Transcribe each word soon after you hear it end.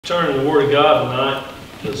turn in the Word of God tonight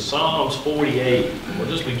to Psalms 48. We'll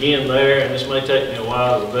just begin there, and this may take me a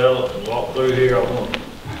while to develop and walk through here. I want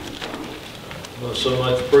not so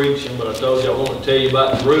much preaching, but I told you I want to tell you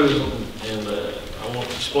about Jerusalem, and I want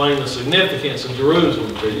to explain the significance of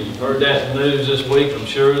Jerusalem to you. You've heard that in the news this week, I'm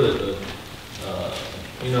sure, that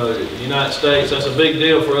the United States, that's a big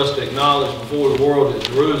deal for us to acknowledge before the world that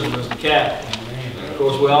Jerusalem is the capital. Of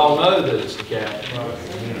course, we all know that it's the capital.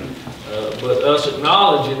 But us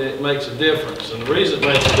acknowledging it makes a difference. And the reason it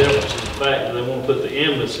makes a difference is the fact that they want to put the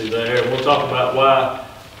embassy there. And we'll talk about why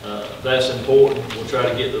that's important. We'll try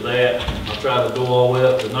to get to that. I'll try to go all the way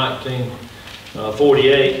up to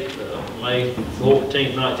 1948, May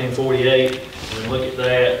 14th, 1948, and look at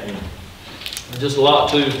that. And just a lot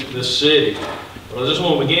to this city. But I just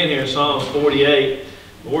want to begin here in Psalms 48.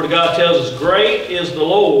 The Word of God tells us, "Great is the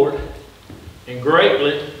Lord, and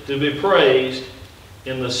greatly to be praised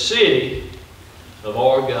in the city of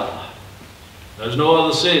our God." There's no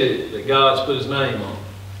other city that God's put His name on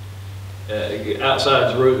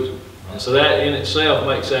outside Jerusalem. And so that in itself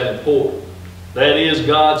makes that important. That is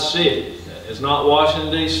God's city. It's not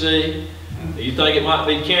Washington, D.C. You think it might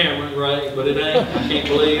be Cameron, right? But it ain't. I can't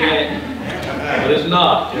believe that. But it's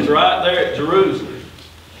not. It's right there at Jerusalem.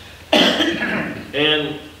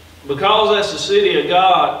 And because that's the city of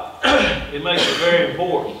God, it makes it very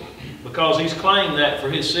important. Because He's claimed that for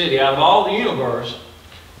His city. Out of all the universe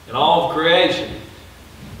and all of creation,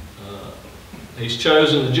 He's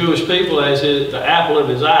chosen the Jewish people as the apple of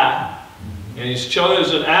His eye. And He's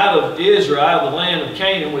chosen out of Israel, out of the land of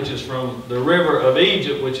Canaan, which is from the river of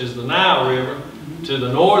Egypt, which is the Nile River, to the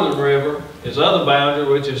northern river, His other boundary,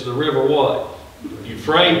 which is the river what?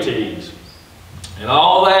 Euphrates. And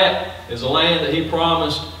all that is a land that He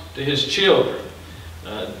promised to His children.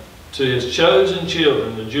 To His chosen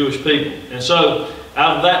children, the Jewish people. And so,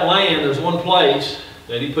 out of that land, there's one place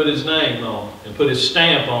that He put His name on and put His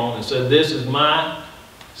stamp on and said, "This is my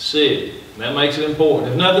city." And that makes it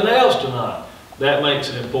important. If nothing else tonight, that makes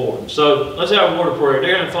it important. So, let's have a word of prayer.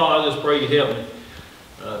 Dear Heavenly Father, I just pray You help me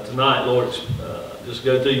tonight, Lord. Just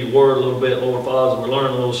go through Your Word a little bit, Lord Father, as we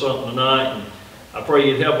learn a little something tonight. And I pray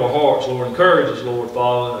You'd help our hearts, Lord. Encourage us, Lord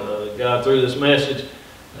Father, God, through this message.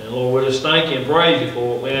 And Lord, we just thank You and praise You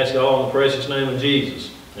for it. We ask it all in the precious name of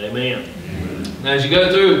Jesus. Amen. Now, as you go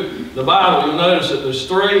through the Bible, you'll notice that there's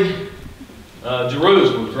three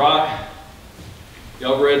Jerusalems, right?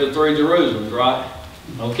 Y'all read the three Jerusalems, right?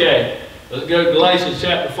 Okay. Let's go to Galatians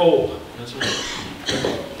chapter 4.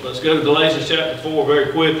 Let's go to Galatians chapter 4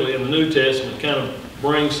 very quickly in the New Testament. Kind of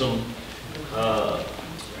bring some,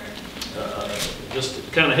 just to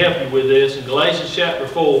kind of help you with this. In Galatians chapter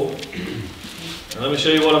 4, and let me show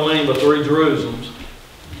you what I mean by three Jerusalems.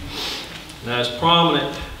 Now it's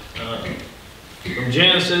prominent from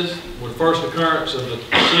Genesis, with the first occurrence of the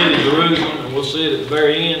city of Jerusalem, and we'll see it at the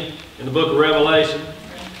very end in the book of Revelation.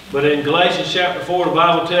 But in Galatians chapter 4, the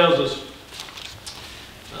Bible tells us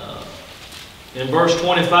in verse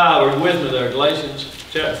 25, are you with me there? Galatians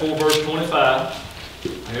chapter 4, verse 25.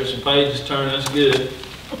 Here's some pages turned, that's good.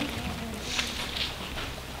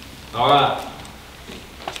 All right.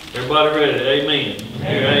 Everybody ready? Amen.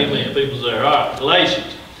 Here, amen. People's there. All right.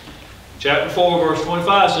 Galatians chapter 4, verse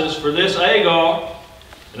 25 says, "For this Hagar,"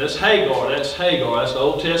 and that's Hagar. That's the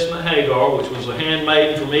Old Testament Hagar, which was a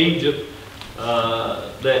handmaiden from Egypt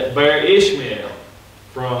that bare Ishmael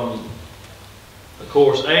from, of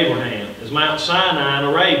course, Abraham, is Mount Sinai in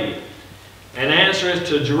Arabia, and answereth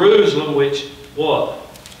to Jerusalem, which what?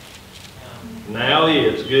 Now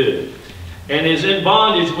is. Good. And is in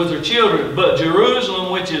bondage with her children. But Jerusalem,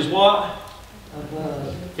 which is what?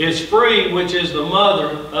 Above. Is free, which is the mother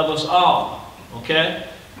of us all. Okay?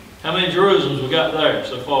 How many Jerusalems we got there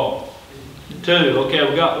so far? Two. Okay,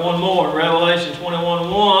 we got one more. In Revelation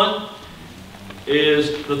 21:1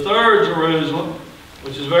 is the third Jerusalem,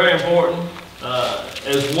 which is very important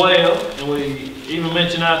as well. And we even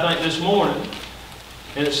mentioned that, I think, this morning.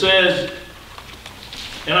 And it says,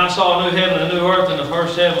 "And I saw a new heaven and a new earth, and the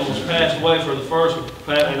first heaven was passed away, for the first was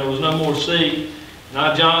passed, and there was no more sea. And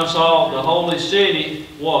I, John, saw the holy city,"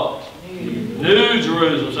 what? New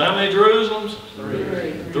Jerusalem. So how many Jerusalems?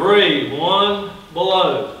 Three. One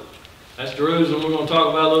below. That's Jerusalem we're going to talk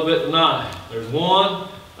about a little bit tonight. There's one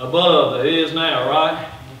above that is now, right?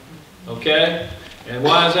 Okay? And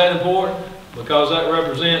why is that important? Because that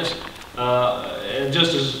represents, and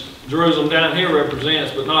just as Jerusalem down here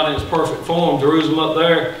represents, but not in its perfect form, Jerusalem up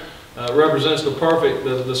there represents the perfect,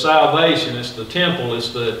 the salvation. It's the temple.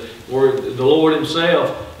 It's where the Lord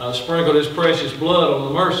Himself sprinkled His precious blood on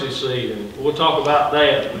the mercy seat. And we'll talk about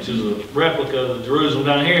that, which is a replica of the Jerusalem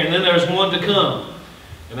down here. And then there's one to come.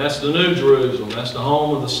 And that's the New Jerusalem. That's the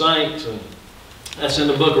home of the saints. And that's in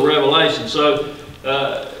the book of Revelation. So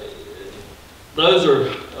those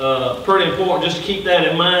are pretty important just to keep that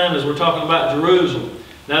in mind as we're talking about Jerusalem.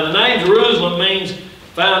 Now the name Jerusalem means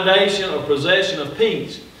foundation or possession of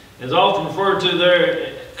peace. It's often referred to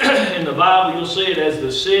there in the Bible. You'll see it as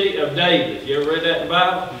the city of David. You ever read that in the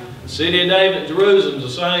Bible? The city of David, Jerusalem is the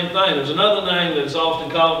same thing. There's another name that's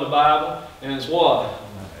often called in the Bible, and it's what?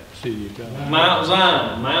 Mount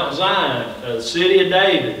Zion. Mount Zion, city of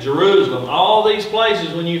David, Jerusalem. All these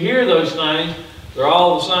places, when you hear those things, they're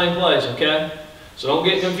all the same place, okay? So don't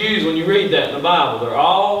get confused when you read that in the Bible. They're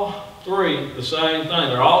all three the same thing.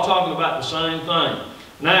 They're all talking about the same thing.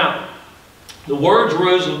 Now, the word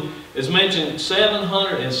Jerusalem is mentioned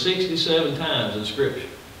 767 times in Scripture.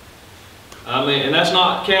 I mean, and that's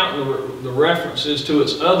not counting the references to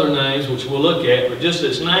its other names, which we'll look at, but just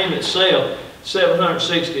its name itself,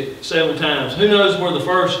 767 times. Who knows where the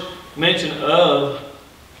first mention of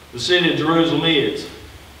the city of Jerusalem is?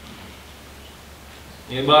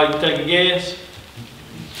 Anybody take a guess?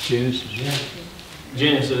 Genesis.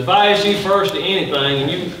 Genesis. If I ask you first to anything and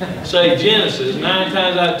you say Genesis, 9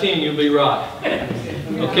 times out of 10 you'll be right.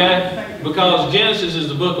 Okay? Because Genesis is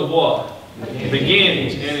the book of what?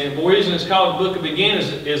 Beginnings. And the reason it's called the book of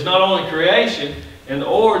beginnings is not only creation and the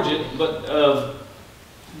origin, but of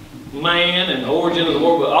man and the origin of the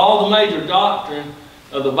world, but all the major doctrine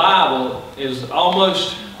of the Bible is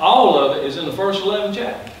almost all of it is in the first 11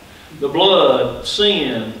 chapters. The blood,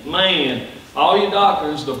 sin, man, all your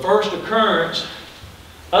doctrines, the first occurrence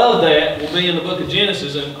of that will be in the book of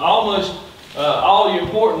Genesis, and almost all your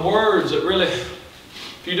important words that really, if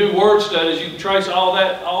you do word studies, you can trace all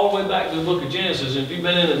that all the way back to the book of Genesis. And if you've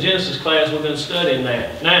been in the Genesis class, we've been studying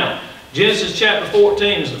that. Now, Genesis chapter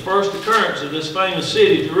 14 is the first occurrence of this famous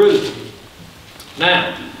city, Jerusalem.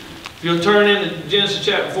 Now, if you'll turn into Genesis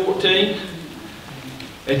chapter 14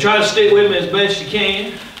 and try to stick with me as best you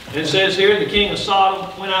can. And it says here, the king of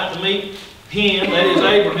Sodom went out to meet him, that is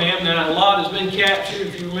Abraham. Now, Lot has been captured.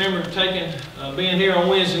 If you remember being here on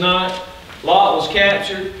Wednesday night, Lot was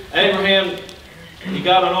captured. Abraham, he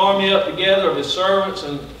got an army up together of his servants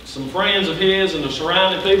and some friends of his and the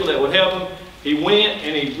surrounding people that would help him. He went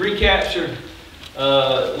and he recaptured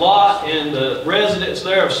Lot and the residents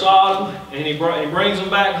there of Sodom, and he brings them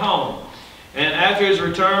back home. And after his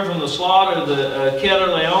return from the slaughter of the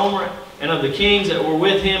Kedar and of the kings that were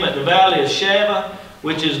with him at the valley of Sheba,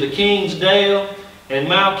 which is the king's dale, and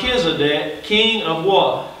Melchizedek, king of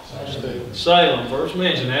what? Salem. First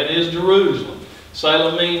mentioned, that is Jerusalem.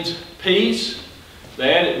 Salem means peace.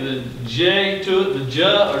 They added the J to it,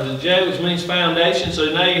 the J, which means foundation.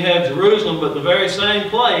 So now you have Jerusalem, but the very same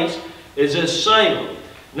place is this Salem.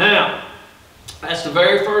 Now, that's the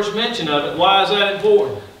very first mention of it. Why is that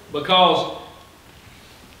important? Because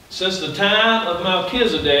since the time of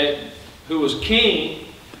Melchizedek, who was king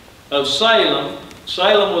of Salem,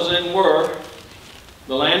 Salem was in where?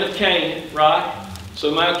 The land of Canaan, right?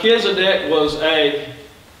 So Melchizedek was a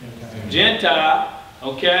Gentile,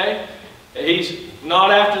 okay? He's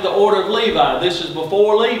not after the order of Levi. This is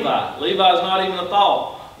before Levi. Levi is not even a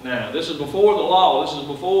thought. Now, this is before the law. This is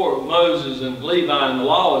before Moses and Levi and the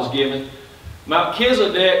law is given.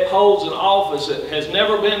 Melchizedek holds an office that has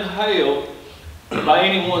never been held by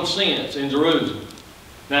anyone since in Jerusalem.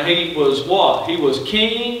 Now, he was what? He was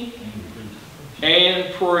king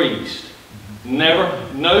and priest.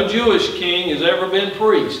 No Jewish king has ever been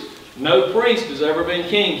priest. No priest has ever been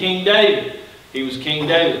king. King David, he was King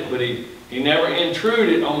David, but he never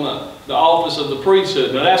intruded on the office of the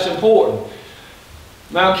priesthood. Now that's important.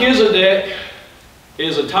 Melchizedek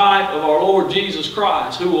is a type of our Lord Jesus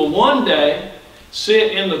Christ, who will one day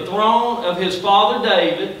sit in the throne of his father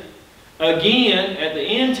David again at the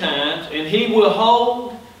end times, and he will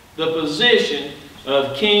hold the position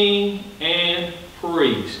of king and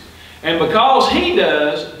priest. And because he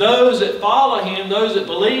does, those that follow him, those that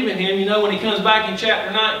believe in him, you know, when he comes back in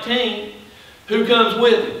chapter 19, who comes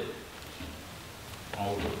with him?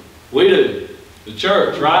 We do. The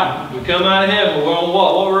church, right? We come out of heaven. We're on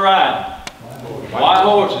what? What we're riding? White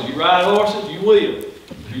horses. You ride horses, you will.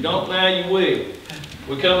 If you don't now, you will.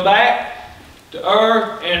 We come back to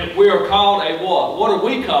earth, and we are called a what? What are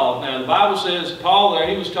we called now? The Bible says, Paul there,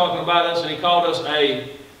 he was talking about us, and he called us a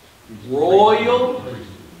royal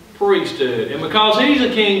priesthood. And because he's a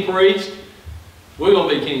king priest, we're going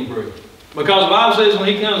to be king priest. Because the Bible says when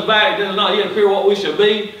he comes back, it does not yet appear what we shall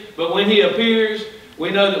be, but when he appears, we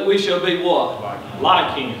know that we shall be what?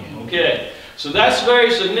 Like him. Okay. So that's very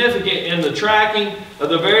significant in the tracking of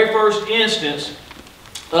the very first instance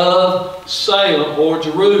of Salem or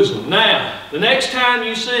Jerusalem. Now, the next time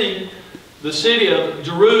you see the city of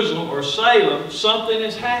Jerusalem or Salem, something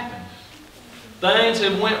has happened. Things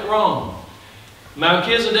have went wrong.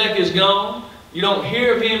 Melchizedek is gone. You don't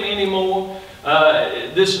hear of him anymore.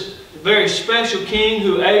 This very special king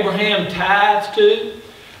who Abraham tithed to,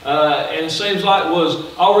 and it seems like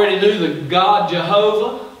already knew the God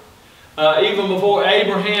Jehovah, even before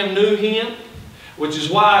Abraham knew him, which is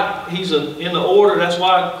why he's in the order. That's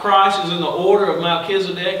why Christ is in the order of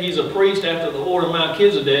Melchizedek. He's a priest after the order of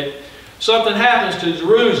Melchizedek. Something happens to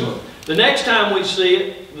Jerusalem. The next time we see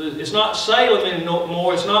it, it's not Salem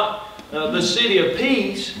anymore. It's not the city of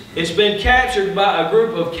peace. It's been captured by a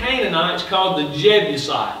group of Canaanites called the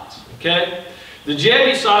Jebusites. Okay? The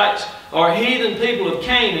Jebusites are heathen people of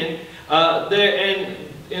Canaan. And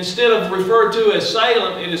instead of referred to as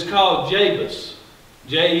Salem, it is called Jebus.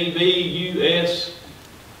 J-E-B-U-S-I.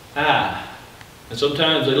 And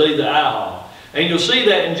sometimes they leave the I off. And you'll see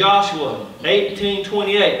that in Joshua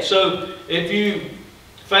 18:28. So if you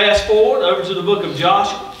fast forward over to the book of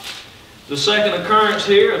Joshua, the second occurrence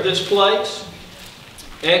here of this place,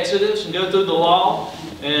 Exodus, and go through the law,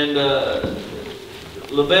 and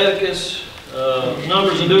Leviticus,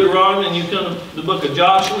 Numbers, and Deuteronomy, and you come to the book of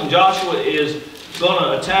Joshua, and Joshua is going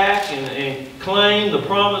to attack and claim the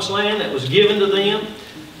promised land that was given to them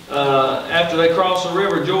after they crossed the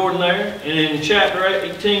river Jordan there. And in chapter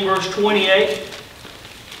 18, verse 28,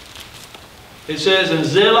 it says, "And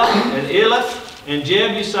Zillah, and Eleph, and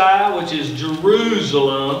Jebusiah, which is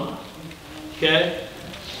Jerusalem," okay,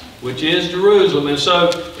 which is Jerusalem. And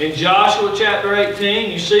so in Joshua chapter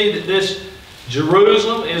 18, you see that this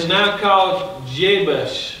Jerusalem is now called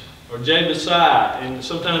Jebus, or Jebusiah, and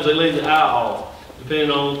sometimes they leave the I off,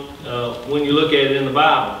 depending on when you look at it in the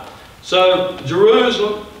Bible. So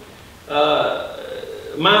Jerusalem,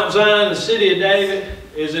 Mount Zion, the city of David,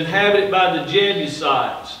 is inhabited by the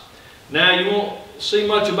Jebusites. Now you won't see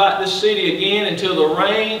much about this city again until the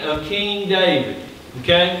reign of King David.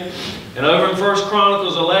 Okay? And over in 1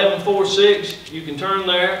 Chronicles 11:4-6, you can turn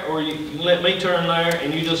there, or you can let me turn there,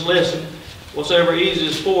 and you just listen. Whatever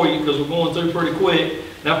easiest for you, because we're going through pretty quick.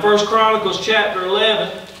 Now 1 Chronicles chapter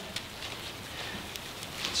 11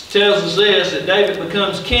 tells us this, that David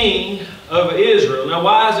becomes king over Israel. Now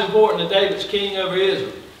why is it important that David's king over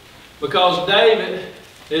Israel? Because David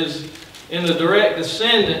is in the direct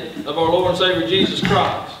descendant of our Lord and Savior Jesus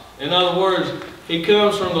Christ. In other words, he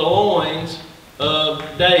comes from the loins of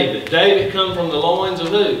David. David comes from the loins of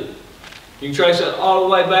who? You can trace that all the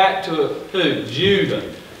way back to who? Judah.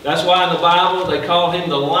 That's why in the Bible they call him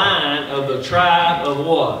the Lion of the tribe of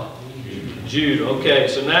what? Judah. Okay,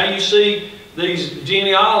 so now you see these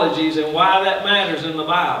genealogies and why that matters in the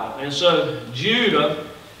Bible. And so Judah,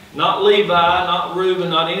 not Levi, not Reuben,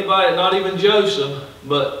 not anybody, not even Joseph,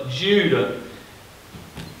 but Judah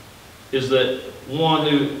is the one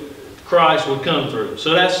who Christ would come through.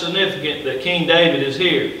 So that's significant that King David is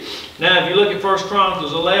here. Now if you look at 1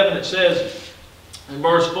 Chronicles 11, it says in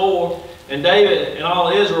verse 4, "And David and all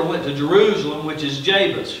Israel went to Jerusalem, which is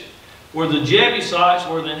Jebus, where the Jebusites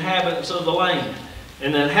were the inhabitants of the land.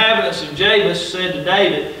 And the inhabitants of Jebus said to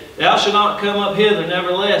David, Thou shalt not come up hither.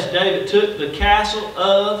 Nevertheless, David took the castle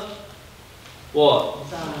of" what?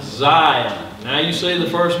 Zion. Now you see the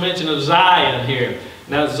first mention of Zion here.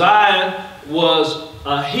 Now Zion was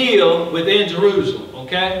a hill within Jerusalem,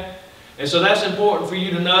 okay? And so that's important for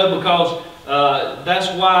you to know, because that's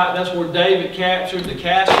where David captured the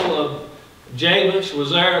castle of Jebus, was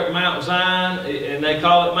there at Mount Zion, and they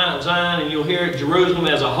call it Mount Zion, and you'll hear Jerusalem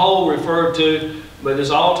as a whole referred to, but it's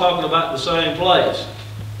all talking about the same place.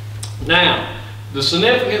 Now, the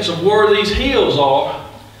significance of where these hills are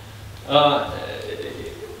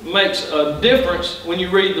makes a difference when you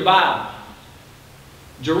read the Bible.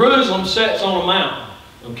 Jerusalem sits on a mountain,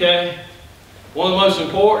 okay? One of the most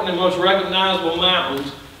important and most recognizable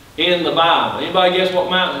mountains in the Bible. Anybody guess what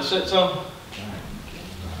mountain it sits on?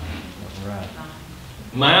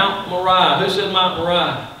 Mount Moriah. Who said Mount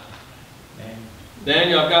Moriah?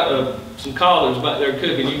 Daniel, I've got some collards back there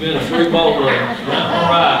cooking. You've been a free bowl of Mount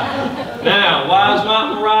Moriah. Now, why is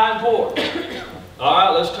Mount Moriah important? All right,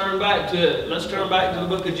 let's turn back to it. Let's turn back to the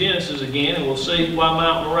book of Genesis again, and we'll see why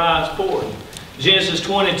Mount Moriah is important. Genesis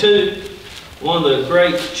 22, one of the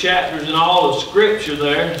great chapters in all of Scripture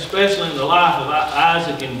there, especially in the life of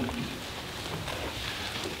Isaac and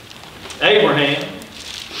Abraham.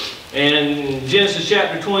 And Genesis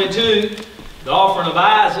chapter 22, the offering of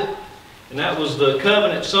Isaac, and that was the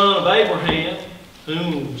covenant son of Abraham,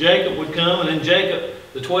 whom Jacob would come, and then Jacob,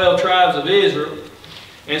 the 12 tribes of Israel.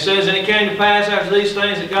 And it says, "And it came to pass after these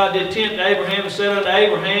things that God did tempt Abraham, and said unto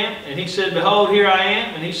Abraham, and he said, Behold, here I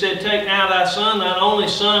am. And he said, Take now thy son, thine only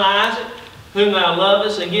son Isaac, whom thou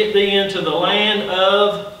lovest, and get thee into the land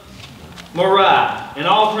of Moriah, and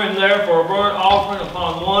offer him there for a burnt offering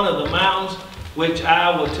upon one of the mountains which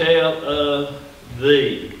I will tell of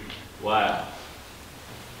thee. Wow.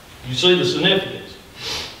 You see the significance.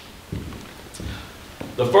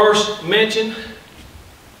 The first mention,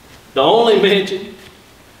 the only mention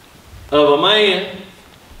of a man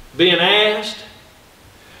being asked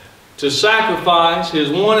to sacrifice his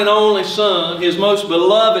one and only son, his most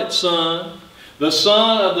beloved son, the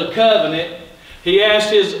son of the covenant. He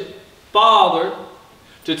asked his father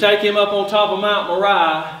to take him up on top of Mount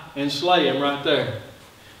Moriah and slay him right there.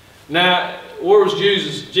 Now, where was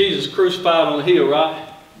Jesus crucified on the hill, right?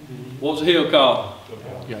 What was the hill called?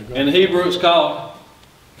 In the Hebrew it's called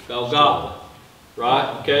Golgotha,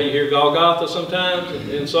 right? Okay, you hear Golgotha sometimes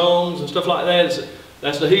in songs and stuff like that.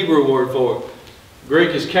 That's the Hebrew word for it. Greek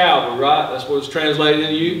is Calvary, right? That's what it's translated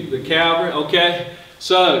into you, the Calvary, okay?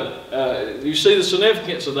 So, you see the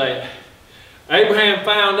significance of that. Abraham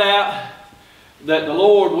found out that the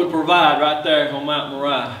Lord would provide right there on Mount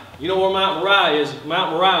Moriah. You know where Mount Moriah is?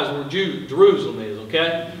 Mount Moriah is where Jerusalem is,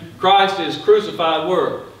 okay? Christ is crucified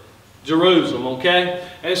where? Jerusalem, okay?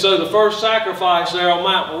 And so the first sacrifice there on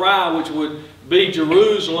Mount Moriah, which would be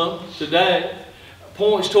Jerusalem today,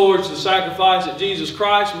 points towards the sacrifice that Jesus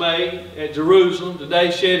Christ made at Jerusalem. Today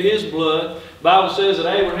shed his blood. The Bible says that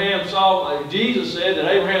Abraham saw, Jesus said that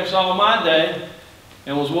Abraham saw my day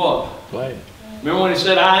and was what? Glad. Remember when he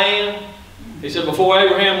said, I am? He said, before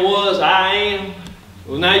Abraham was, I am.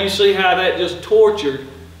 Well, now you see how that just tortured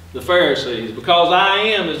the Pharisees. Because I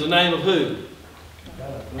am is the name of who?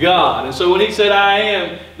 God. And so when he said, I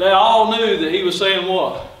am, they all knew that he was saying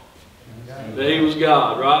what? That he was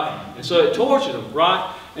God, right? And so it tortured them,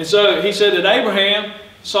 right? And so he said that Abraham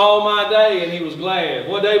saw my day and he was glad.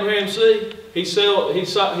 What did Abraham see? He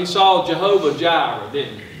saw Jehovah Jireh,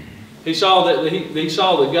 didn't he? He saw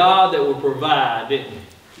the God that would provide, didn't he?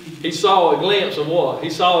 He saw a glimpse of what? He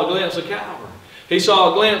saw a glimpse of Calvary. He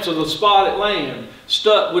saw a glimpse of the spotted lamb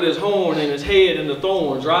stuck with his horn and his head in the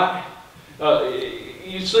thorns, right?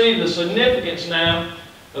 You see the significance now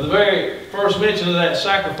of the very first mention of that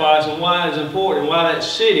sacrifice and why it's important, why that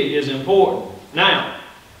city is important. Now,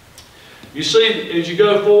 you see as you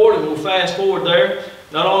go forward, and we'll fast forward there,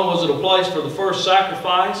 not only was it a place for the first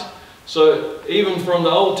sacrifice, so even from the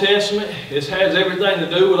Old Testament, it has everything to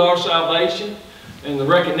do with our salvation and the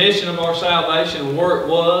recognition of our salvation and where it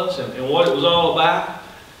was and what it was all about.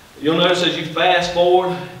 You'll notice as you fast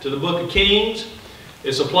forward to the book of Kings,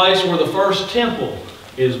 it's a place where the first temple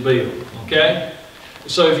is built, okay?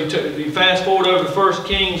 So if you fast forward over to 1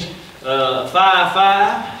 Kings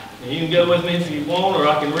 5:5, and you can go with me if you want, or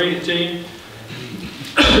I can read it to you.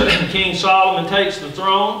 King Solomon takes the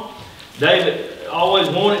throne. David always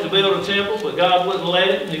wanted to build a temple, but God wouldn't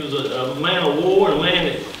let him. He was a man of war, and a man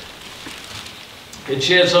that had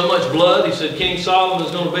shed so much blood. He said, King Solomon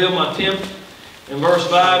is going to build my temple. In verse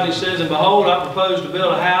 5 he says, and behold, I propose to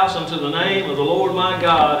build a house unto the name of the Lord my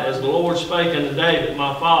God, as the Lord spake unto David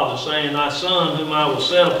my father, saying, thy son whom I will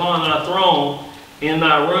set upon thy throne in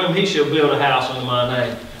thy room, he shall build a house unto my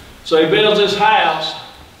name. So he builds this house.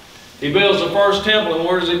 He builds the first temple, and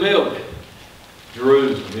where does he build it?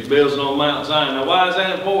 Jerusalem. He builds it on Mount Zion. Now why is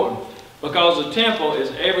that important? Because the temple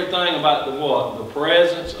is everything about the what? The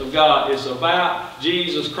presence of God. It's about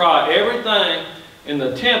Jesus Christ. Everything in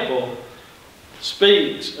the temple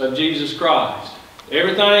speaks of Jesus Christ.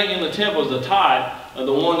 Everything in the temple is the type of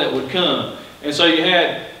the one that would come. And so you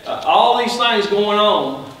had all these things going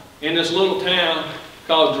on in this little town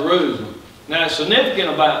called Jerusalem. Now, significant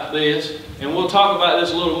about this, and we'll talk about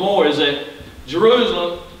this a little more, is that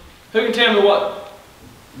Jerusalem, who can tell me what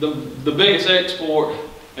the biggest export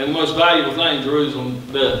and the most valuable thing Jerusalem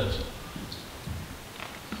does?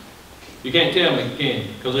 You can't tell me, can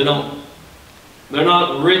you? Because they're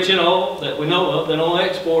not rich in oil that we know of. They don't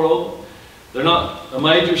export oil. They're not a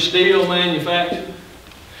major steel manufacturer.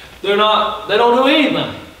 They don't do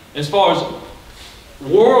anything as far as the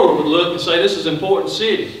world would look and say this is an important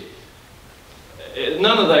city.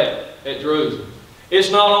 None of that at Jerusalem.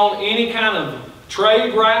 It's not on any kind of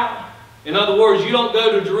trade route. In other words, you don't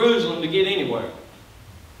go to Jerusalem to get anywhere.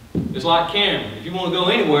 It's like Cameron. If you want to go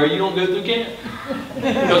anywhere, you don't go through Cameron.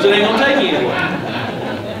 Because it ain't going to take you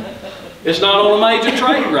anywhere. It's not on a major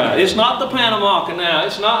trade route. It's not the Panama Canal.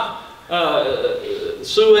 It's not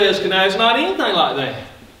Suez Canal. It's not anything like that.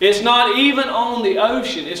 It's not even on the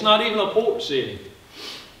ocean. It's not even a port city.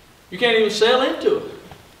 You can't even sail into it.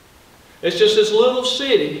 It's just this little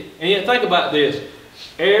city. And yet think about this.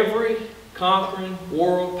 Every conquering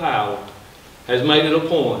world power has made it a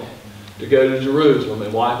point to go to Jerusalem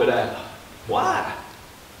and wipe it out. Why?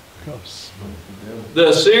 The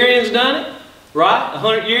Assyrians done it, right?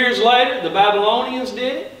 100 years later, the Babylonians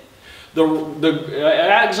did it.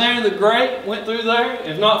 Alexander the Great went through there.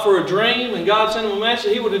 If not for a dream and God sent him a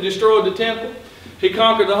message, he would have destroyed the temple. He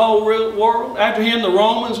conquered the whole world. After him, the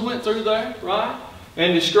Romans went through there, right?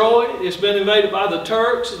 And destroyed it. It's been invaded by the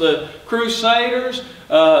Turks, the Crusaders,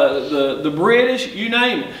 the British, you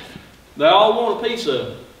name it. They all want a piece of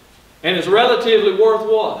it. And it's relatively worth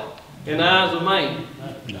what? In the eyes of man.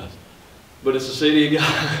 But it's the city of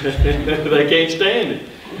God. They can't stand it.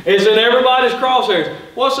 It's in everybody's crosshairs.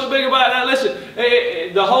 What's so big about that? Listen,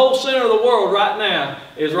 the whole center of the world right now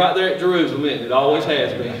is right there at Jerusalem, isn't it? It always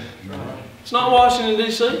has been. It's not Washington,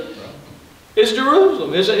 D.C. It's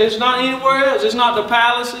Jerusalem. It's not anywhere else. It's not the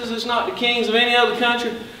palaces. It's not the kings of any other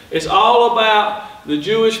country. It's all about the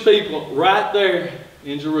Jewish people right there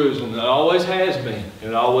in Jerusalem. It always has been. And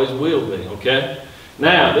it always will be. Okay?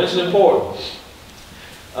 Now, this is important.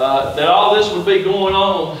 That all this would be going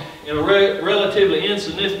on in a relatively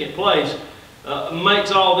insignificant place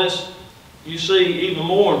makes all this, you see, even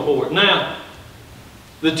more important. Now,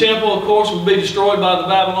 the temple, of course, would be destroyed by the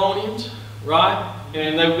Babylonians, right?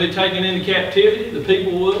 And they would be taken into captivity, the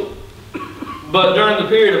people would. But during the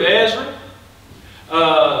period of Ezra,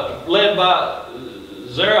 led by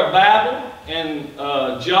Zerubbabel and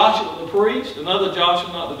Joshua the priest, another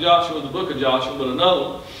Joshua, not the Joshua of the book of Joshua, but another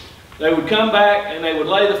one, they would come back and they would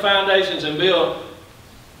lay the foundations and build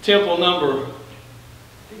temple number.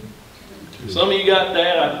 Some of you got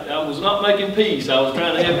that. I was not making peace. I was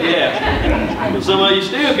trying to help you out. But some of you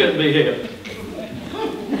still couldn't be helped.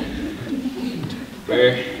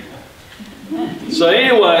 So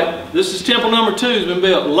anyway, this is temple number 2 has been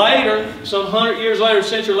built. Later, some 100 years later, a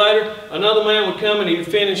century later, another man would come and he'd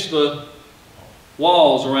finish the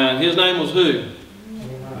walls around. His name was who?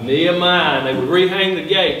 Nehemiah. And they would rehang the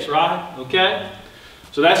gates, right? Okay?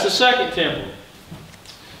 So that's the second temple.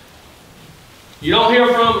 You don't hear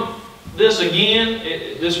from this again.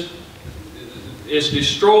 It's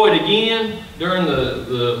destroyed again during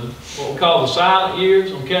the what we call the silent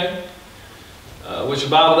years, okay? Which the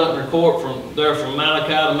Bible doesn't record from Malachi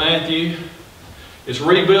to Matthew. It's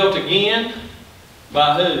rebuilt again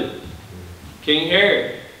by who? King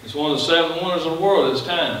Herod. It's one of the 7 wonders of the world at this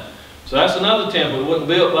time. So that's another temple. It wasn't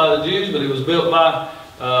built by the Jews, but it was built by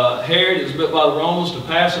Herod. It was built by the Romans to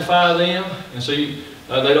pacify them. And so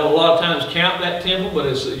they don't a lot of times count that temple,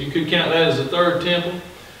 but you could count that as the 3rd temple,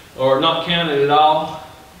 or not count it at all.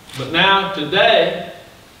 But now, today,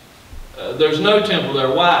 there's no temple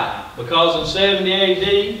there. Why? Because in 70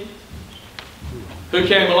 A.D., who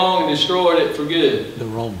came along and destroyed it for good? The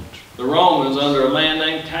Romans. The Romans under a man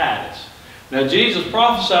named Titus. Now, Jesus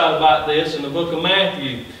prophesied about this in the book of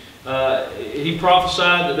Matthew. He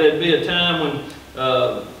prophesied that there'd be a time when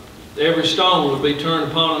every stone would be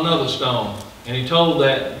turned upon another stone. And he told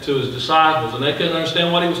that to his disciples, and they couldn't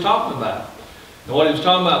understand what he was talking about. And what he was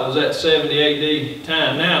talking about was that 70 A.D.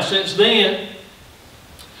 time. Now, since then,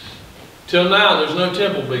 till now, there's no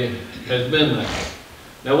temple has been there.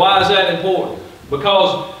 Now, why is that important?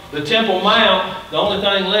 Because the Temple Mount, the only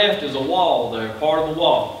thing left is a wall there, part of the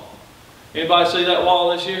wall. Anybody see that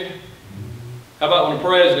wall this year? How about when the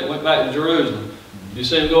president went back to Jerusalem? You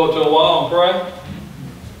see him go up to a wall and pray?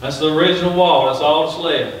 That's the original wall. That's all that's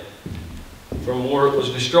left from where it was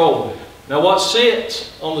destroyed. Now, what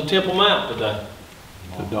sits on the Temple Mount today?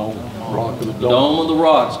 The dome, rock of the dome. The dome of the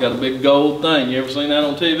rock. It's got a big gold thing. You ever seen that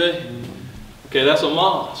on TV? Okay, that's a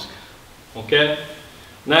mosque. Okay?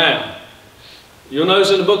 Now, you'll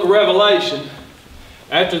notice in the book of Revelation,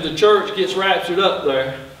 after the church gets raptured up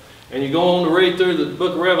there, and you go on to read through the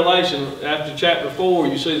book of Revelation, after chapter 4,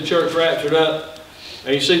 you see the church raptured up,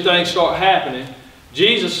 and you see things start happening.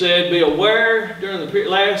 Jesus said, be aware during the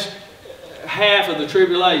last half of the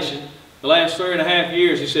tribulation, the last 3.5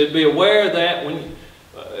 years, he said, be aware of that when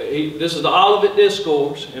this is the Olivet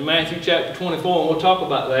Discourse in Matthew chapter 24, and we'll talk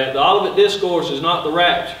about that. The Olivet Discourse is not the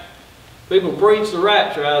rapture. People preach the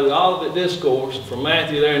rapture out of the Olivet Discourse from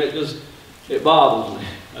Matthew there, and it bothers me.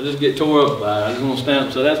 I just get tore up by it. I just want to stand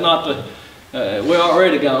up. So that's not the, we're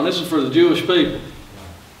already gone. This is for the Jewish people.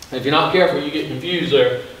 If you're not careful, you get confused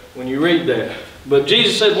there when you read that. But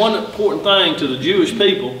Jesus said one important thing to the Jewish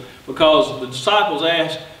people, because the disciples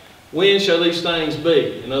asked, when shall these things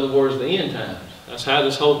be? In other words, the end times. That's how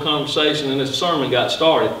this whole conversation and this sermon got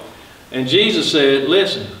started. And Jesus said,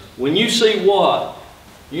 listen, when you see what,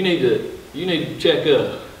 you need to check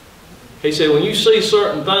up. He said, when you see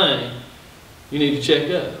certain things, you need to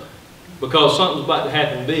check up. Because something's about to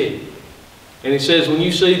happen big. And he says, when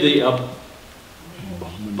you see the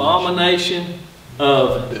abomination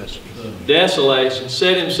of desolation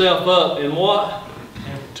set himself up in what?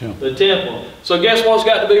 temple. The temple. So guess what's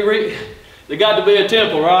got to be there got to be a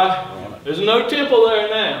temple, right? There's no temple there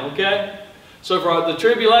now, okay? So for the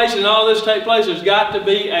tribulation and all this take place, there's got to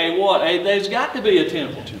be a what? There's got to be a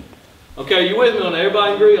temple. Okay, you with me on that?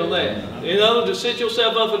 Everybody agree on that? In order to sit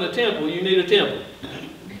yourself up in a temple, you need a temple.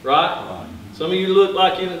 Right? Some of you look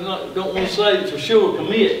like you don't want to say for sure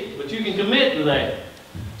commit, but you can commit to that.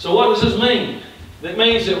 So what does this mean? That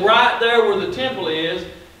means that right there where the temple is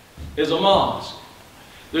a mosque.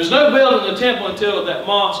 There's no building a temple until that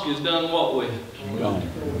mosque is done what with?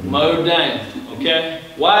 Mowed down. Okay?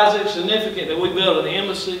 Why is it significant that we build an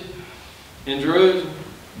embassy in Jerusalem?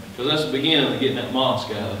 Because that's the beginning of getting that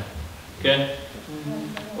mosque out of there. Okay?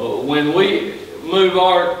 When we move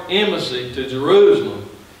our embassy to Jerusalem,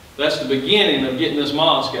 that's the beginning of getting this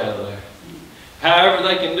mosque out of there. However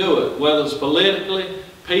they can do it, whether it's politically,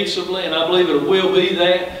 peaceably, and I believe it will be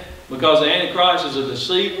that, because the Antichrist is a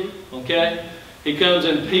deceiver, okay? He comes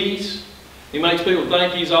in peace. He makes people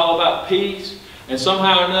think he's all about peace. And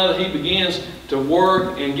somehow or another he begins to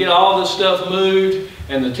work and get all this stuff moved,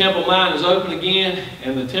 and the Temple Mount is open again,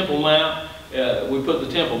 and the Temple Mount, we put the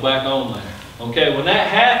temple back on there. Okay, when that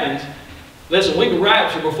happens, listen, we can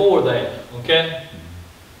rapture before that, okay?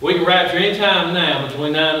 We can rapture any time now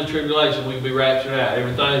between now and the tribulation. We can be raptured out.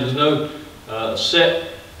 Everything, there's no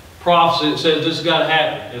set prophecy that says this has got to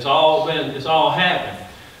happen. It's all happened.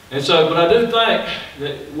 And so, but I do think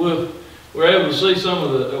that we're able to see some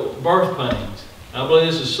of the birth pains. I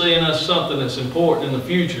believe this is seeing us something that's important in the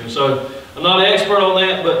future. And so, I'm not an expert on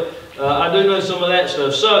that, but I do know some of that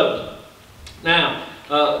stuff. So, now,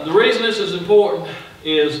 the reason this is important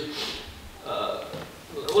is,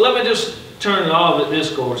 well, let me just turn to Olivet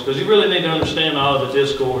Discourse, because you really need to understand the Olivet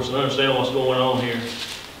Discourse and understand what's going on here.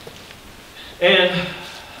 And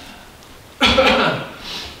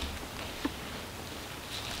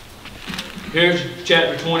here's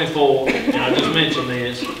chapter 24, and I just mentioned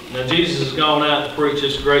this. Now Jesus has gone out to preach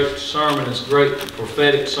this great sermon, this great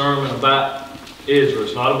prophetic sermon about Israel.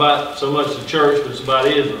 It's not about so much the church, but it's about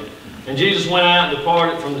Israel. And Jesus went out and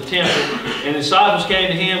departed from the temple, and the disciples came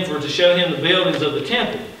to him to show him the buildings of the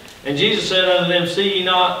temple. And Jesus said unto them, See ye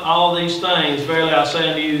not all these things? Verily I say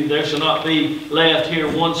unto you, there shall not be left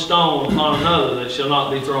here one stone upon another that shall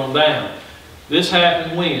not be thrown down. This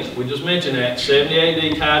happened when? We just mentioned that.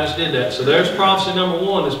 70 AD, Titus did that. So there's prophecy number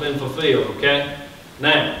one that's been fulfilled, okay?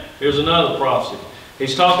 Now, here's another prophecy.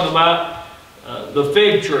 He's talking about the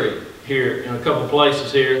fig tree here in a couple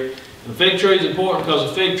places here. And the fig tree is important because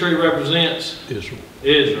the fig tree represents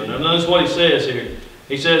Israel. Now notice what he says here.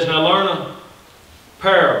 He says, Now learn a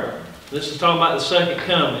parable. This is talking about the second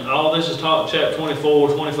coming. All this is talking, chapter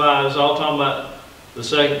 24, 25, it's all talking about the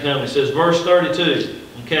second coming. It says, verse 32.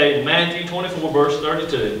 Okay, Matthew 24, verse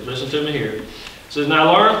 32. Listen to me here. It says,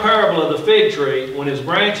 Now learn a parable of the fig tree. When his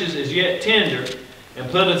branches is yet tender, and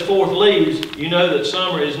putteth forth leaves, you know that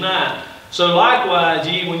summer is nigh. So likewise,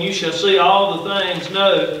 ye, when you shall see all the things,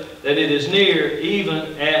 know that it is near,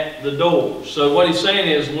 even at the door. So what he's saying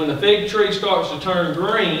is, when the fig tree starts to turn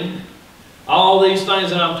green, all these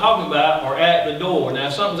things that I'm talking about are at the door. Now,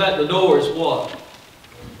 if something's at the door, it's what?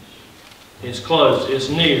 It's close. It's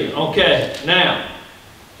near. Okay, now,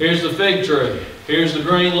 here's the fig tree. Here's the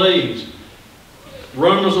green leaves.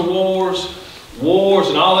 Rumors of wars,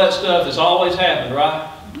 and all that stuff has always happened, right?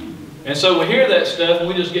 And so we hear that stuff and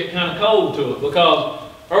we just get kind of cold to it, because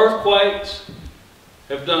earthquakes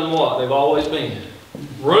have done what? They've always been.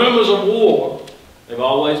 Rumors of war, they've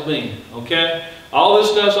always been. Okay? All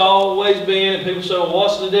this stuff's always been, and people say, well,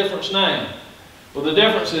 what's the difference now? Well, the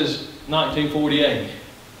difference is 1948.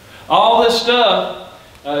 All this stuff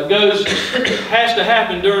has to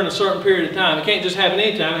happen during a certain period of time. It can't just happen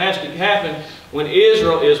anytime. It has to happen when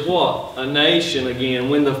Israel is what? A nation again.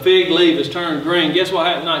 When the fig leaf is turned green. Guess what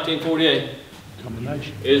happened in 1948? Become a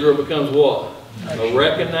nation. Israel becomes what? A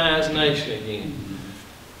recognized nation again.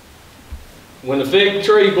 When the fig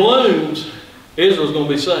tree blooms, Israel's going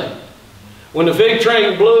to be saved. When the fig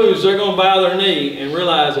tree blooms, they're going to bow their knee and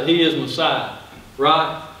realize that He is Messiah.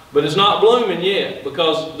 Right? But it's not blooming yet,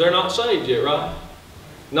 because they're not saved yet, right?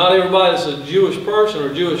 Not everybody that's a Jewish person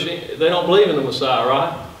or Jewish, they don't believe in the Messiah,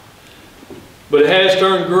 right? But it has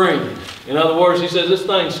turned green. In other words, he says this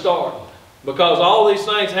thing's starting. Because all these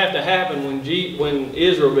things have to happen when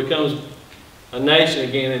Israel becomes a nation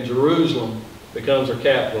again and Jerusalem becomes her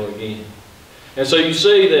capital again. And so you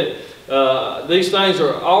see that these things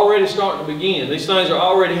are already starting to begin. These things are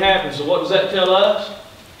already happening. So what does that tell us?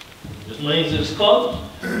 It just means it's close.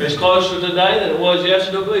 It's closer today than it was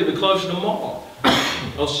yesterday. It'll be closer tomorrow.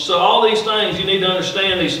 So all these things, you need to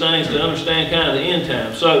understand these things to understand kind of the end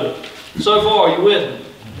time. So far, are you with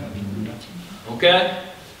me? Okay?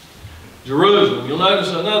 Jerusalem. You'll notice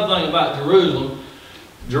another thing about Jerusalem.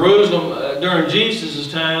 Jerusalem, during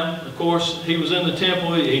Jesus' time, of course, he was in the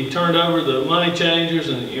temple. He turned over the money changers,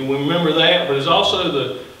 and we remember that. But it's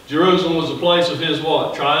also Jerusalem was the place of his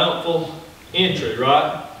what? Triumphal entry,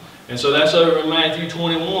 right? And so that's over in Matthew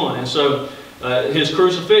 21. And so his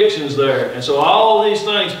crucifixion's there. And so all these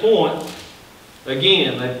things point,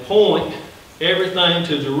 again, they point everything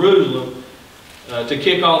to Jerusalem to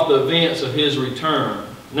kick off the events of his return.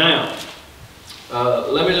 Now,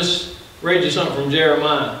 let me just read you something from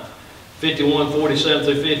Jeremiah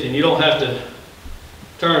 51:47-50. And you don't have to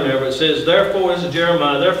turn there, but it says, therefore, this is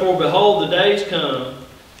Jeremiah, therefore, behold, the days come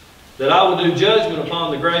that I will do judgment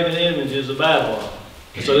upon the graven images of Babylon.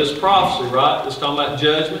 And so this is prophecy, right? It's talking about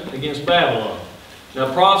judgment against Babylon.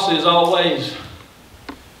 Now, prophecy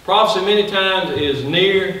many times is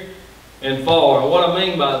near and far. And what I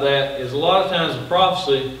mean by that is a lot of times the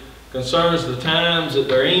prophecy concerns the times that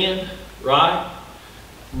they're in, right?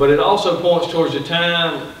 But it also points towards a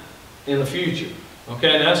time in the future.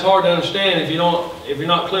 Okay, now that's hard to understand if you're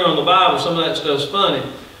not clear on the Bible. Some of that stuff's funny.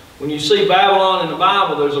 When you see Babylon in the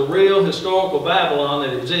Bible, there's a real historical Babylon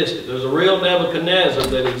that existed. There's a real Nebuchadnezzar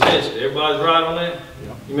that existed. Everybody's right on that?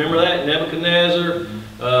 Yeah. You remember that? Nebuchadnezzar.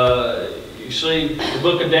 You see the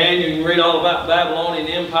book of Daniel, you can read all about Babylonian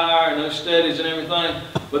Empire and those studies and everything.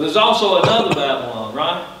 But there's also another Babylon,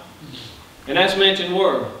 right? And that's mentioned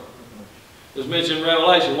where? It's mentioned in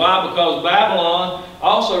Revelation. Why? Because Babylon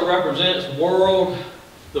also represents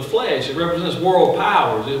the flesh. It represents world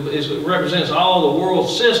powers. It represents all the world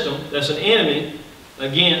system that's an enemy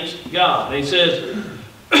against God. And he says,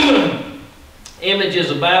 images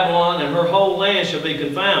of Babylon, and her whole land shall be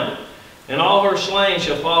confounded, and all her slain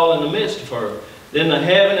shall fall in the midst of her. Then the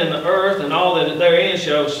heaven and the earth and all that therein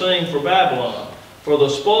shall sing for Babylon. For the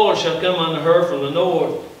spoiler shall come unto her from the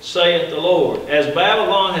north, saith the Lord. As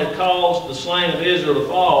Babylon had caused the slain of Israel to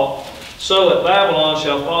fall, so at Babylon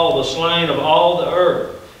shall fall the slain of all the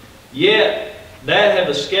earth. Yet that have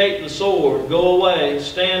escaped the sword, go away,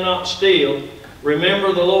 stand not still,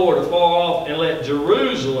 remember the Lord afar off, and let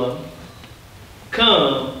Jerusalem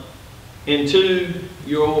come into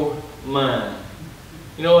your mind.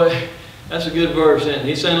 You know what? That's a good verse, isn't it?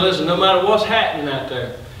 He's saying, listen, no matter what's happening out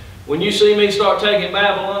there, when you see me start taking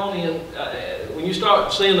when you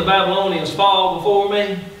start seeing the Babylonians fall before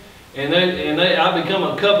me, and I become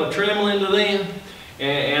a cup of trembling to them,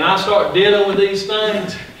 and I start dealing with these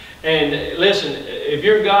things. And listen, if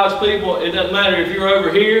you're God's people, it doesn't matter if you're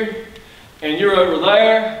over here and you're over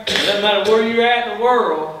there. It doesn't matter where you're at in the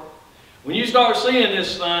world. When you start seeing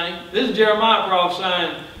this thing, this is Jeremiah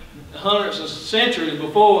prophesying hundreds of centuries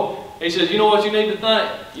before. He says, you know what you need to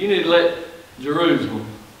think? You need to let Jerusalem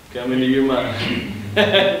come into your mind. He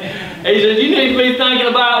said, you need to be thinking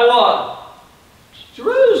about what?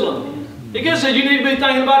 Jerusalem. He could have said, you need to be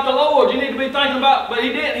thinking about the Lord. You need to be thinking about, but he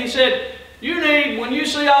didn't. He said, when you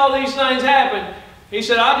see all these things happen, he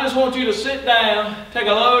said, I just want you to sit down, take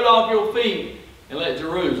a load off your feet, and let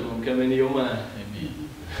Jerusalem come into your mind. Amen.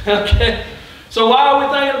 Okay? So why are we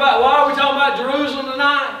talking about Jerusalem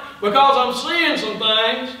tonight? Because I'm seeing some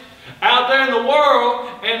things out there in the world,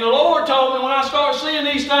 and the Lord told me when I start seeing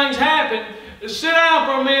these things happen, to sit down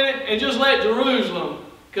for a minute and just let Jerusalem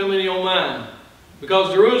come into your mind.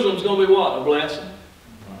 Because Jerusalem's going to be what? A blessing.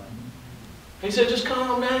 He said, just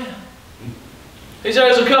calm down. He said,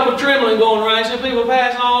 there's a couple of trembling going around. He said, people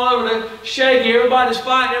passing all over, they're shaky, everybody's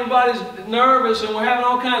fighting, everybody's nervous, and we're having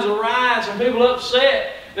all kinds of riots, and people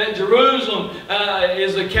upset that Jerusalem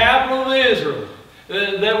is the capital of Israel,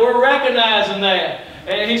 that we're recognizing that.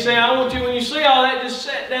 And he said, I want you, when you see all that, just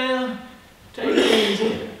sit down, take it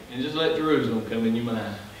easy, and just let Jerusalem come in your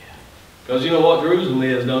mind. Because you know what Jerusalem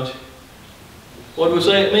is, don't you? What do we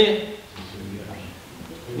say it meant?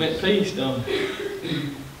 It meant peace, don't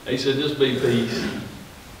it? He said, just be peace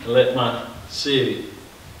and let my city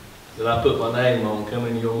that I put my name on come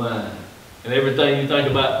into your mind. And everything you think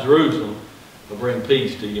about Jerusalem will bring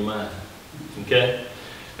peace to your mind. Okay?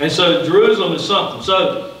 And so Jerusalem is something.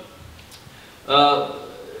 So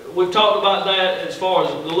we've talked about that as far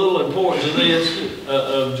as the little importance of this,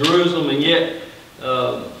 of Jerusalem, and yet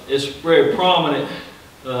it's very prominent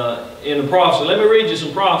in the prophecy. Let me read you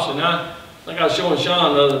some prophecy. Now, I think I was showing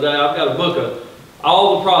Sean the other day, I've got a book of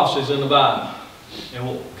all the prophecies in the Bible, and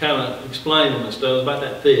we'll kind of explain them and stuff. It's about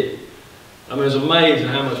that thick. I mean, it's amazing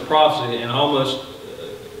how much prophecy, and almost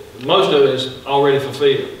most of it is already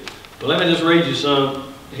fulfilled. But let me just read you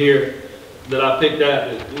some here that I picked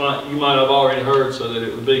out that you might have already heard, so that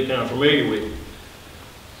it would be kind of familiar with you.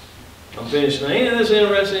 I'm finished now. Ain't this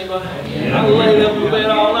interesting, anybody? I laid up in bed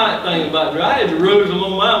all night thinking about it. I had Jerusalem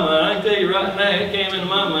on my mind. I can tell you right now, it came into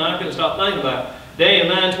my mind. I couldn't stop thinking about it.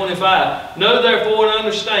 Daniel 9:25. Know therefore and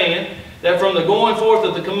understand that from the going forth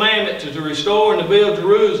of the commandment to restore and to build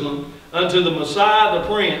Jerusalem unto the Messiah the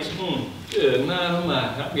Prince. Good night, oh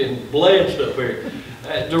my. I'm getting blessed up here.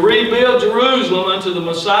 To rebuild Jerusalem unto the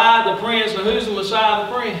Messiah the Prince. Now who's the Messiah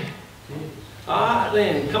the Prince? Alright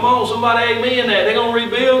then, come on, somebody amen that. They're going to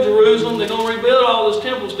rebuild Jerusalem. They're going to rebuild all this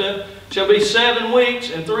temple stuff. Shall be 7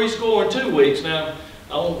 weeks and 62 weeks. Now,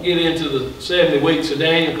 I won't get into the 70 weeks of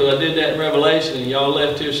Daniel because I did that in Revelation and y'all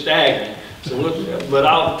left here staggering. But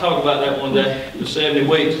I'll talk about that one day, the 70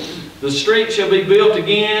 weeks. The street shall be built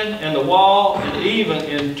again, and the wall, and even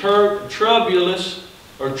in troublous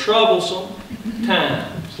or troublesome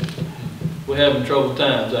times. We're having troubled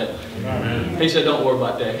times, ain't we? He said, don't worry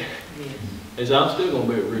about that. He said, I'm still going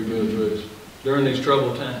to rebuild Jerusalem during these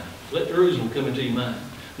troubled times. Let Jerusalem come into your mind.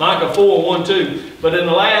 Micah 4:1-2. But in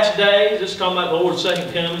the last days, this is talking about the Lord's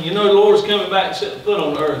second coming. You know the Lord's coming back and setting foot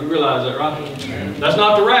on the earth. You realize that, right? That's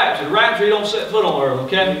not the rapture. The rapture, He don't set foot on the earth,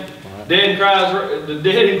 okay? The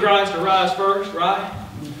dead in Christ will rise first, right?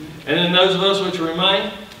 And then those of us which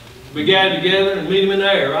remain, we gather together and meet Him in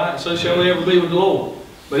the air, right? So shall we ever be with the Lord.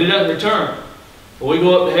 But He doesn't return. When we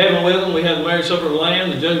go up to heaven with Him, we have the marriage supper of the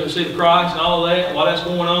Lamb, the judgment seat of Christ, and all that. While that's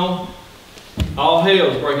going on, all hell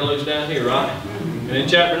is breaking loose down here, right? And in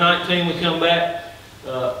chapter 19, we come back.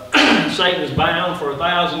 Satan is bound for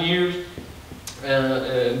 1,000 years.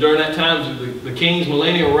 During that time, the king's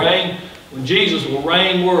millennial reign, when Jesus will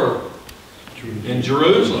reign where? In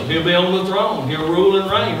Jerusalem. He'll be on the throne. He'll rule and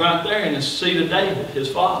reign right there in the seat of David, his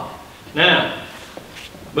father. Now,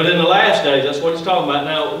 but in the last days, that's what he's talking about.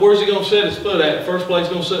 Now, where's he going to set his foot at? The first place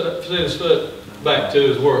he's going to set his foot back to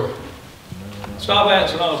his word. Stop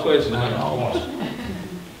answering all the questions. Mount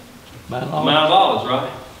Olives,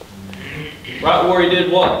 right? Right where he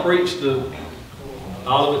did what? Preached the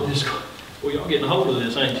Olivet. Well, y'all getting a hold of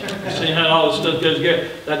this, ain't you? You see how all this stuff goes together.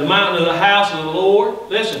 That the mountain of the house of the Lord,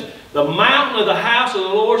 listen, the mountain of the house of the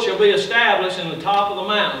Lord shall be established in the top of the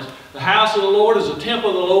mountains. The house of the Lord is the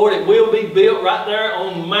temple of the Lord. It will be built right there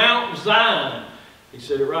on Mount Zion. He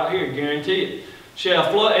said it right here, guarantee it. Shall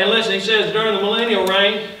flow, and listen, he says during the millennial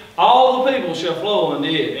reign, all the people shall flow unto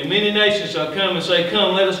it, and many nations shall come and say,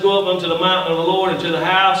 come, let us go up unto the mountain of the Lord, and to the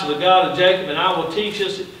house of the God of Jacob, and I will teach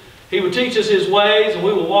us. He will teach us His ways, and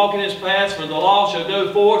we will walk in His paths, for the law shall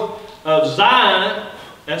go forth of Zion,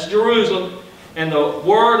 that's Jerusalem, and the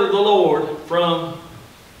word of the Lord from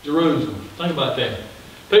Jerusalem. Think about that.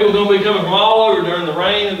 People are going to be coming from all over during the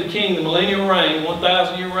reign of the king, the millennial reign,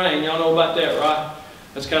 1,000-year reign. Y'all know about that, right?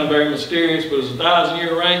 That's kind of very mysterious, but it's a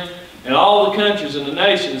 1,000-year reign. And all the countries and the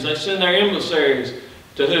nations, they send their emissaries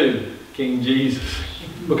to who? King Jesus.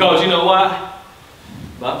 Because you know why?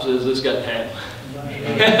 The Bible says this got to happen.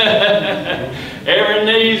 Every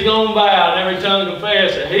knee's going to bow and every tongue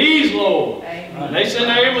confess that He's Lord. And they send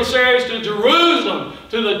their emissaries to Jerusalem,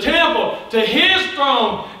 to the temple, to His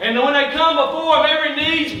throne. And when they come before Him, every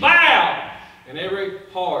knee's bowed. And every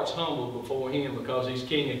heart's humbled before Him because He's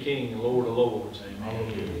King of kings and Lord of lords.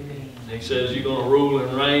 Amen. And He says, you're going to rule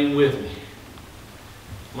and reign with me.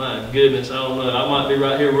 My goodness, I don't know. I might be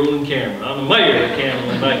right here ruling Cameron. I'm the mayor of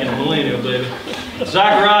Cameron back in the millennium, baby.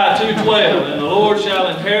 Zechariah 2:12, and the Lord shall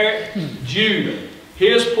inherit Judah,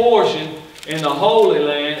 His portion in the Holy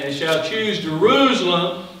Land, and shall choose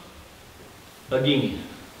Jerusalem again.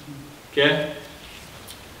 Okay?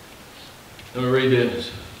 Let me read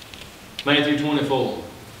this. Matthew 24.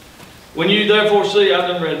 When you therefore see, I've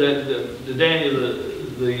done read that, the Daniel,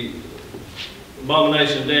 the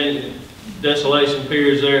abomination of Daniel, desolation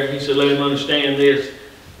appears there. He said, let him understand this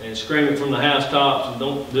and scream it from the housetops and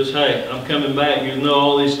don't just, hey, I'm coming back. You know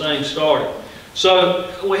all these things started.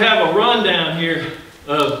 So we have a rundown here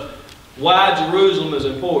of why Jerusalem is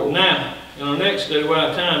important. Now, in our next study, we're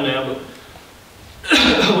out of time now, but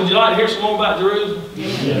would you like to hear some more about Jerusalem?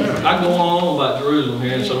 Yeah. I can go on about Jerusalem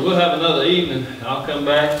here, and so we'll have another evening. I'll come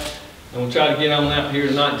back and we'll try to get on out here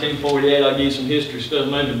to 1948. I'll give you some history stuff,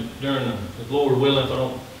 maybe during the Lord willing,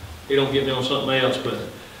 if He don't get me on something else. But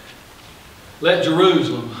let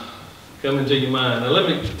Jerusalem come into your mind. Now let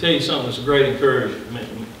me tell you something that's a great encouragement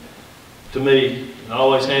to me. It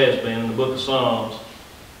always has been in the book of Psalms.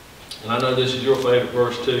 And I know this is your favorite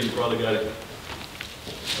verse too. You probably got it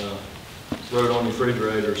wrote on your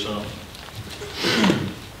refrigerator or something.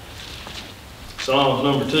 Psalms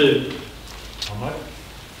number 2.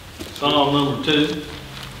 Psalm number 2.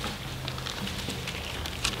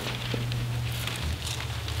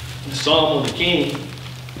 The Psalm of the King.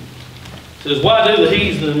 It says, why do the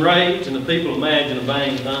heathen rage and the people imagine a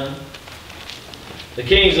vain thing? The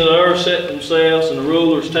kings of the earth set themselves, and the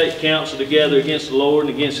rulers take counsel together against the Lord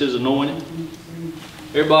and against His anointed.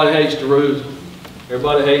 Everybody hates Jerusalem.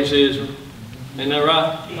 Everybody hates Israel. Isn't that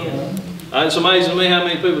right? Yeah. It's amazing to me how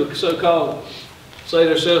many people so-called say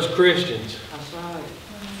themselves Christians. That's right.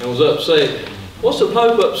 And was upset. What's the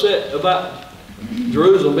Pope upset about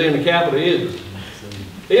Jerusalem being the capital of Israel?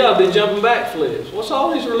 He ought to be jumping backflips. What's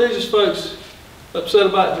all these religious folks upset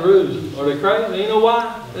about Jerusalem? Are they crazy? You know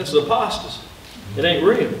why? That's apostasy. It ain't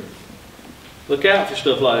real. Look out for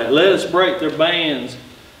stuff like that. Let us break their bands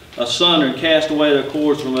asunder and cast away their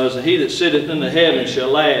cords from us. And he that sitteth in the heavens shall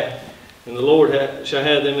laugh, and the Lord shall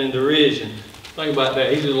have them in derision. Think about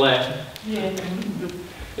that. He's just laughing. Yeah.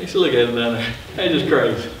 He said, look at them down there. They're just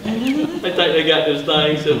crazy. They think they got this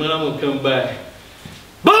thing. He said, man, I'm going to come back.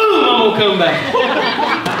 Boom! I'm going to come back.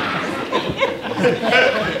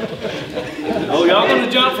 Oh, y'all going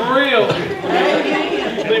to jump for real.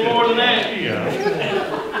 Be more than that.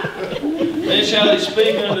 Then shall he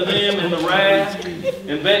speak unto them in the wrath,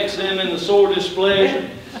 and vex them in the sore displeasure.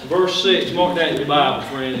 Verse 6, mark that in your Bible,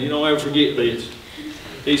 friends. You don't ever forget this.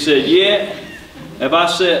 He said, yet have I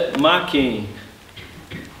set my king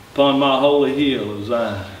upon my holy hill of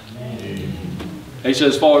Zion. He said,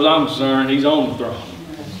 as far as I'm concerned, he's on the throne.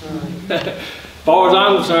 As far as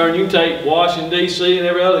I'm concerned, you can take Washington, D.C. and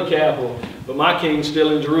every other capital, but my king's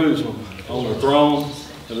still in Jerusalem, on the throne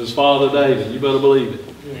of his father David. You better believe it.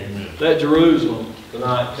 Let Jerusalem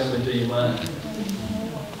tonight come into your mind.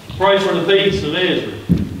 Pray for the peace of Israel.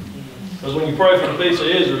 Because when you pray for the peace of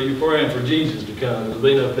Israel, you're praying for Jesus to come. There'll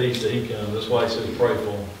be no peace till He comes. That's why He says pray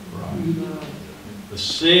for Him. Right. The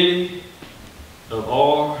city of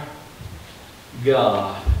our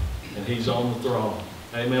God, and He's on the throne.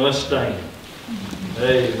 Amen. Let's stand.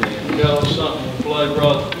 Amen. We got something to play,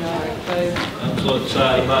 brother. I'm so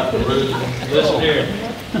excited about Jerusalem. Listen here.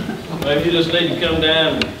 Maybe you just need to come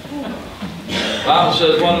down. The Bible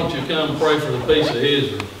says, why don't you come and pray for the peace of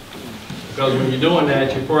Israel? Because when you're doing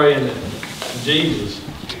that, you're praying that Jesus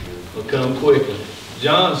will come quickly.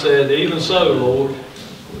 John said, even so, Lord.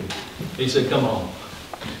 He said, come on.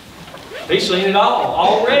 He's seen it all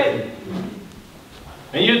already.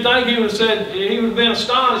 And you'd think he would have said, he would have been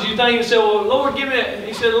astonished. You'd think he said, well, Lord, give me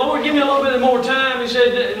a little bit more time. He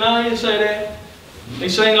said, no, he didn't say that.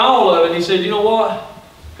 He's seen all of it. He said, you know what?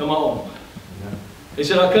 Come on. He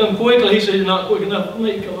said, I come quickly. He said, you're not quick enough for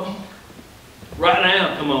me. Come on. Right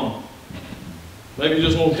now, come on. Maybe you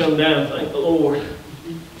just want to come down and thank the Lord.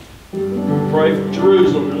 Pray for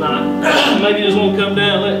Jerusalem tonight. Maybe you just want to come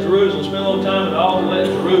down and let Jerusalem, spend a little time at all, and let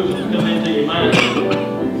Jerusalem come into your mind.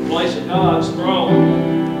 The place of God's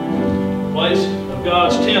throne. The place of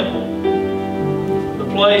God's temple.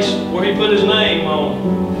 The place where He put His name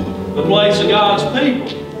on. The place of God's people.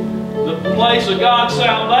 The place of God's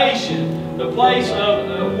salvation. The place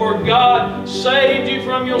of where God saved you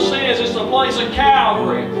from your sins. It's the place of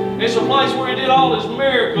Calvary. It's the place where He did all His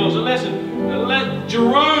miracles. And listen, let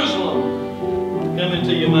Jerusalem come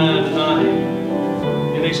into your mind tonight.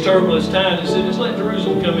 In these turbulent times, He said, just let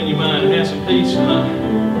Jerusalem come in your mind and have some peace tonight.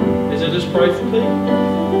 He said, just pray for peace.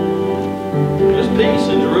 There's peace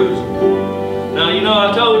in Jerusalem. Now, you know,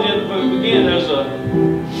 I told you at the beginning,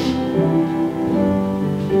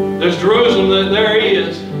 there's Jerusalem that there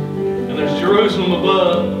is. And there's Jerusalem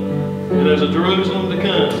above, and there's a Jerusalem to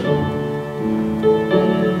come.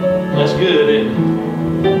 That's good, isn't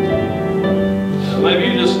it? Maybe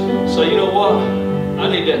you just say, you know what? I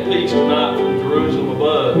need that peace tonight from Jerusalem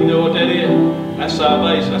above. You know what that is? That's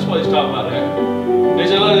salvation. That's what He's talking about there. He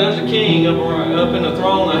said, look, there's a king up in the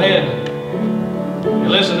throne of heaven. And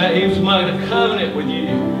listen, He was making a covenant with you.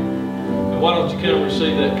 And why don't you come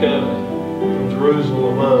receive that covenant from Jerusalem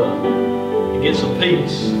above? Get some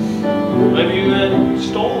peace. Maybe you had a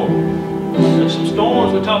storm. There's some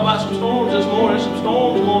storms. We talked about some storms this morning. There's some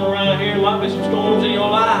storms going around here. There might be some storms in your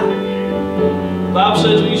life. The Bible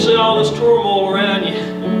says when you see all this turmoil around you,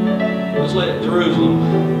 just let Jerusalem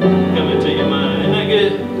come into your mind. Isn't that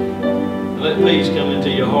good? And let peace come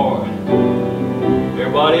into your heart.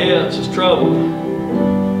 Everybody else is troubled.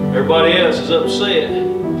 Everybody else is upset.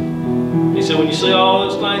 He said when you see all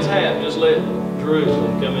those things happen, just let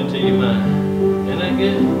Jerusalem come into your mind. Isn't that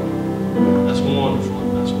good? That's wonderful.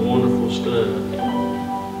 That's wonderful stuff.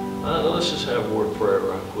 Let's just have a word of prayer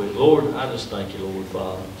right quick. Lord, I just thank you, Lord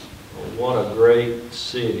Father. What a great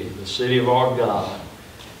city, the city of our God.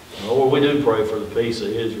 Lord, we do pray for the peace of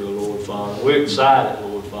Israel, Lord Father. We're excited,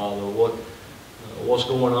 Lord Father, what's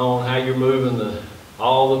going on, how you're moving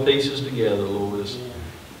all the pieces together, Lord.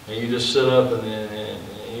 And you just sit up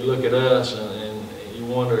and you look at us and you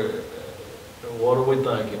wonder, what are we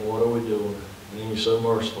thinking? What are we doing? And you're so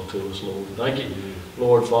merciful to us, Lord. Thank you,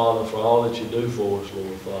 Lord Father, for all that you do for us,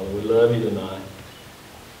 Lord Father. We love you tonight.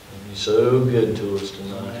 And you're so good to us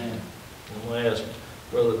tonight. Amen. I'm going to ask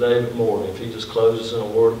Brother David Morgan if he just closes in a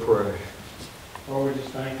word of prayer. Lord, we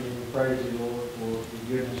just thank you and we praise you, Lord, for your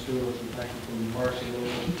goodness to us. We thank you for your mercy,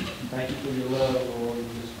 Lord. Thank you for your love, Lord. We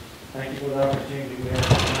just thank you for the opportunity we have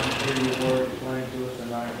to come and hear your word explained to us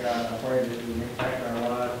tonight, God. I pray that it would impact our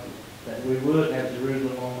lives, that we would have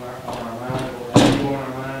Jerusalem on our mind, Lord, have you on our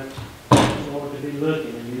mind, Lord, to be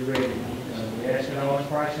looking and be ready. We ask it all in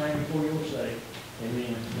Christ's name for your sake.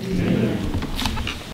 Amen.